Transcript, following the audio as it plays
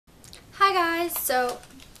Hi guys, so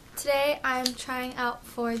today I'm trying out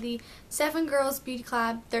for the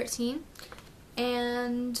 7GirlsBeautyCollab13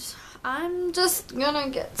 and I'm just gonna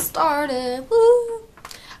get started. Woo!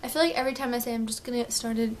 I feel like every time I say I'm just gonna get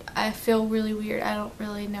started, I feel really weird. I don't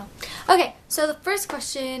really know. Okay, so the first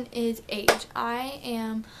question is age. I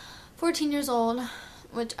am 14 years old,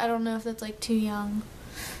 which I don't know if that's like too young,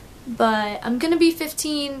 but I'm gonna be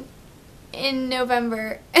 15 in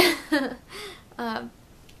November.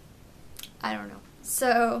 I don't know.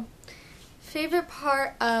 So, favorite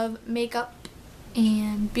part of makeup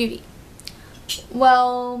and beauty.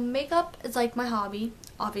 Well, makeup is like my hobby.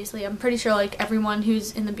 Obviously, I'm pretty sure like everyone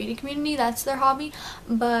who's in the beauty community, that's their hobby.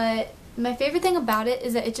 But my favorite thing about it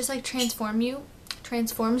is that it just like transforms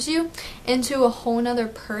you into a whole nother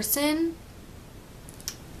person.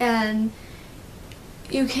 And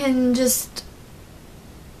you can just,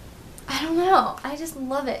 I don't know, I just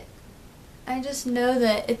love it. I just know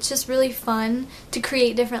that it's just really fun to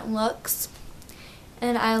create different looks,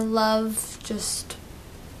 and I love just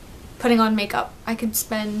putting on makeup. I could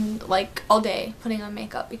spend like all day putting on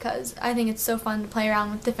makeup because I think it's so fun to play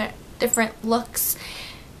around with different looks.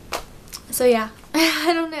 So yeah,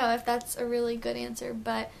 I don't know if that's a really good answer,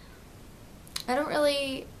 but I don't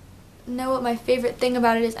really know what my favorite thing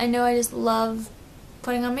about it is. I know I just love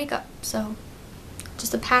putting on makeup, so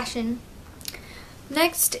just a passion.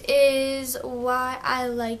 Next is why I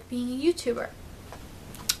like being a YouTuber.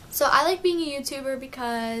 So I like being a YouTuber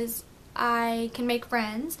because I can make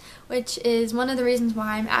friends, which is one of the reasons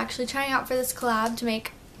why I'm actually trying out for this collab, to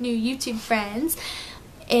make new YouTube friends.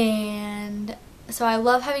 And so I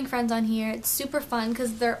love having friends on here. It's super fun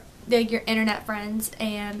because they're your internet friends,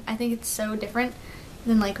 and I think it's so different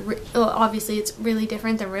than like, well, obviously it's really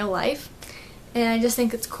different than real life. And I just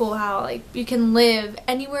think it's cool how like you can live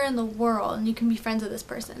anywhere in the world and you can be friends with this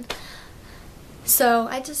person. So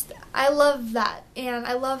I love that, and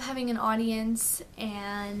I love having an audience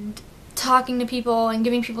and talking to people and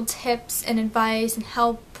giving people tips and advice and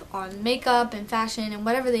help on makeup and fashion and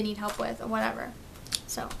whatever they need help with or whatever.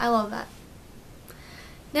 So I love that.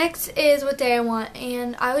 Next is what day I want,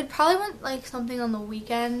 and I would probably want like something on the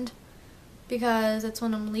weekend because that's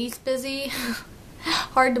when I'm least busy.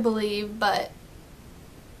 Hard to believe, but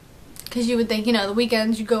because you would think, you know, the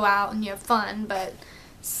weekends you go out and you have fun, but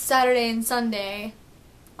Saturday and Sunday,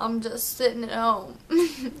 I'm just sitting at home.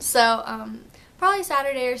 So, probably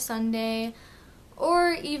Saturday or Sunday,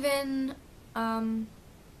 or even, so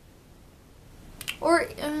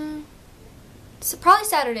probably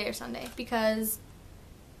Saturday or Sunday, because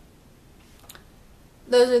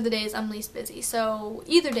those are the days I'm least busy. So,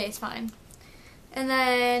 either day is fine. And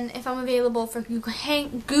then if I'm available for Google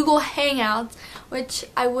Hangouts, which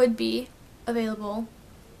I would be available,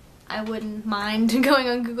 I wouldn't mind going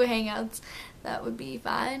on Google Hangouts. That would be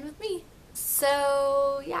fine with me.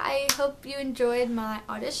 So yeah, I hope you enjoyed my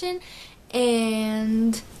audition,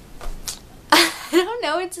 and I don't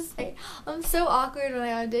know what to say. I'm so awkward when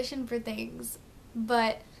I audition for things,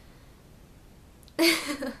 but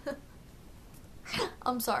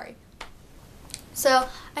I'm sorry. So,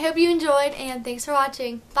 I hope you enjoyed, and thanks for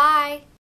watching. Bye!